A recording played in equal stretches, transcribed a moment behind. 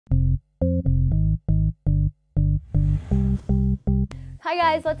Hi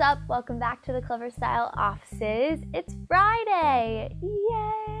guys, what's up? Welcome back to the ClevverStyle offices. It's Friday!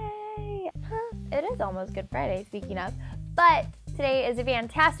 Yay! It is almost Good Friday, speaking of. But today is a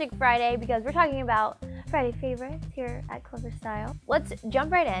fantastic Friday because we're talking about Friday favorites here at ClevverStyle. Let's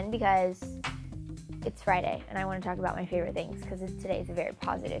jump right in because it's Friday and I want to talk about my favorite things because today is a very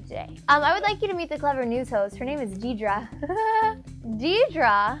positive day. I would like you to meet the Clever News host. Her name is Deidre.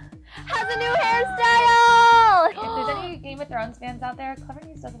 Deidre has a new hairstyle! If there's any Game of Thrones fans out there, Clever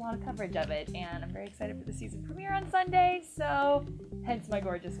News does a lot of coverage of it, and I'm very excited for the season premiere on Sunday, so hence my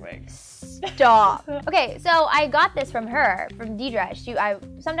gorgeous wig. Stop. Okay, so I got this from her, from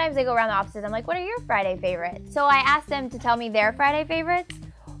Deidre. Sometimes I go around the offices, I'm like, what are your Friday favorites? So I asked them to tell me their Friday favorites.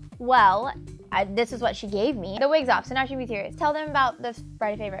 Well, this is what she gave me. The wig's off, so now she'll be serious. Tell them about this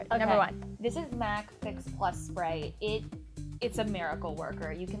Friday favorite, Okay. number one. This is MAC Fix Plus Spray. It's a miracle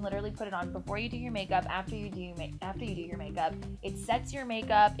worker. You can literally put it on before you do your makeup, after you do your makeup. It sets your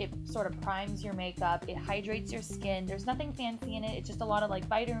makeup, it sort of primes your makeup, it hydrates your skin. There's nothing fancy in it. It's just a lot of like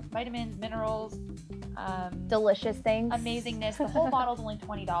vitamins, minerals, Delicious things. amazingness. The whole bottle's only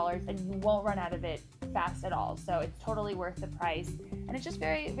 $20 and you won't run out of it fast at all. So it's totally worth the price. And it's just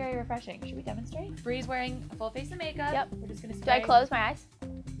very, very refreshing. Should we demonstrate? Bree's wearing a full face of makeup. Yep. We're just gonna Do spray. I close my eyes?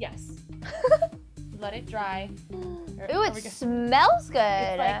 Yes. Let it dry. Ooh, it smells good.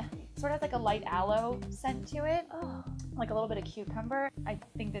 It's like, sort of has like a light aloe scent to it. Oh. Like a little bit of cucumber. I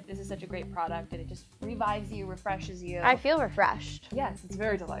think that this is such a great product and it just revives you, refreshes you. I feel refreshed. Yes, it's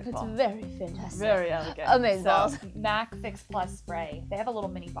very delightful. It's very fantastic. Very elegant. Amazing. So, MAC Fix Plus Spray. They have a little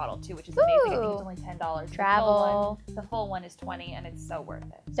mini bottle too, which is amazing. I think it's only $10. Travel. The full one is $20 and it's so worth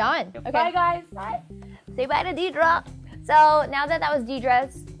it. Done. Okay. Bye guys. Bye. Say bye to Deidre. So now that was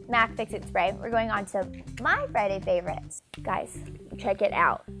Deidre's MAC Fix It Spray, we're going on to my Friday favorites. Guys, check it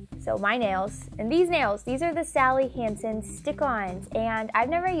out. So my nails, and these are the Sally Hansen stick-ons, and I've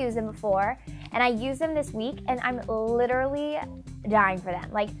never used them before, and I used them this week, and I'm literally dying for them.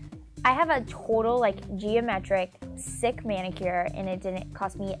 Like, I have a total, like, geometric, sick manicure, and it didn't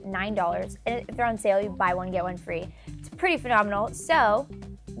cost me $9, and if they're on sale, you buy one, get one free. It's pretty phenomenal. So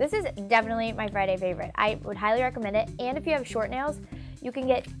this is definitely my Friday favorite. I would highly recommend it, and if you have short nails, you can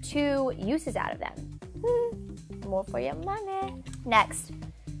get 2 uses out of them. More for your money. Next,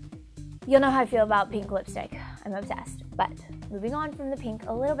 you'll know how I feel about pink lipstick. I'm obsessed. But moving on from the pink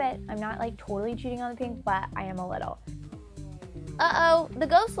a little bit, I'm not like totally cheating on the pink, but I am a little. Uh-oh, the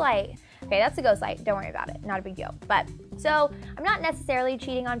Ghost Light. Okay, that's the Ghost Light. Don't worry about it. Not a big deal. But so I'm not necessarily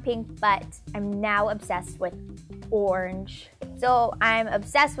cheating on pink, but I'm now obsessed with orange. So I'm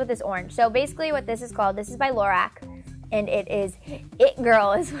obsessed with this orange. So basically what this is called, this is by Lorac, and it is It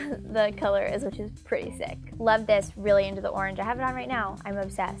Girl is what the color is, which is pretty sick. Love this, really into the orange. I have it on right now. I'm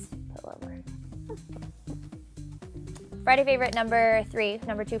obsessed. Put lower. Friday favorite number 3,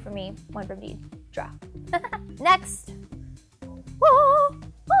 number 2 for me, 1 from Deidre. Next.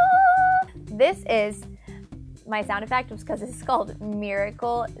 This is my sound effect was because it's called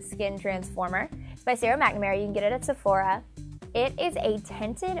Miracle Skin Transformer. It's by Sarah McNamara. You can get it at Sephora. It is a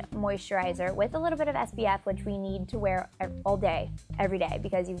tinted moisturizer with a little bit of SPF, which we need to wear all day, every day,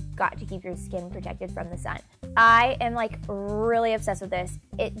 because you've got to keep your skin protected from the sun. I am like really obsessed with this.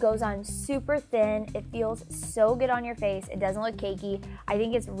 It goes on super thin. It feels so good on your face. It doesn't look cakey. I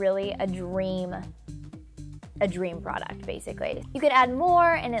think it's really a dream product, basically. You could add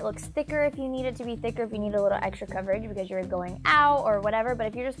more and it looks thicker if you need it to be thicker, if you need a little extra coverage because you're going out or whatever. But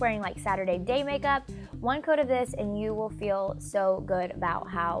if you're just wearing like Saturday day makeup, 1 coat of this and you will feel so good about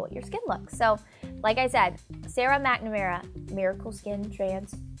how your skin looks. So like I said, Sarah McNamara, Miracle Skin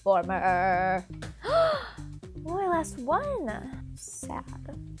Transformer. Oh, last one. Sad,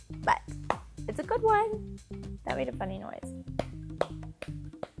 but it's a good one. That made a funny noise.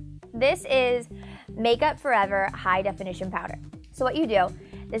 This is Makeup Forever High Definition Powder. So what you do,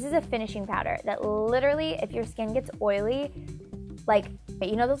 this is a finishing powder that literally, if your skin gets oily, like,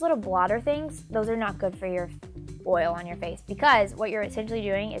 you know those little blotter things? Those are not good for your oil on your face because what you're essentially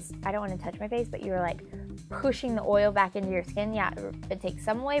doing is, I don't want to touch my face, but you're like pushing the oil back into your skin. Yeah, it takes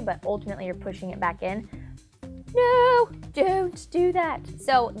some away, but ultimately you're pushing it back in. No, don't do that.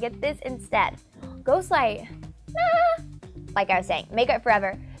 So get this instead. Ghost Light. Like I was saying, Makeup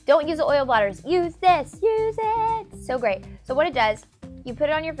Forever. Don't use the oil blotters. Use this. Use it. So great. So what it does, you put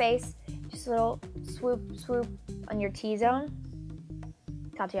it on your face, just a little swoop on your T-zone.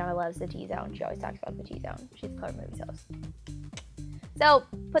 Tatiana loves the T-zone. She always talks about the T-zone. She's a Clever Movies host. So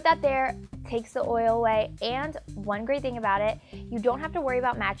put that there, takes the oil away, and one great thing about it, you don't have to worry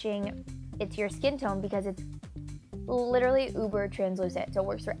about matching it to your skin tone because it's literally uber translucent. So it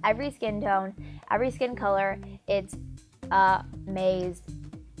works for every skin tone, every skin color. It's Amaze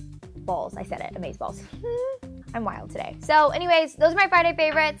balls. I said it, Amaze balls. I'm wild today. So anyways, those are my Friday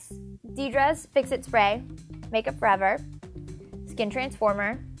favorites. Deidre's Fix It Spray, Makeup Forever, Skin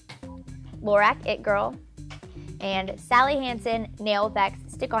Transformer, Lorac It Girl, and Sally Hansen Nail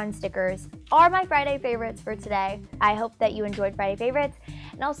Effects Stick-On Stickers are my Friday favorites for today. I hope that you enjoyed Friday favorites,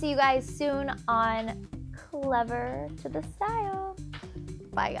 and I'll see you guys soon on Clever to the Style.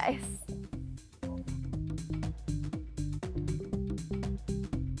 Bye, guys.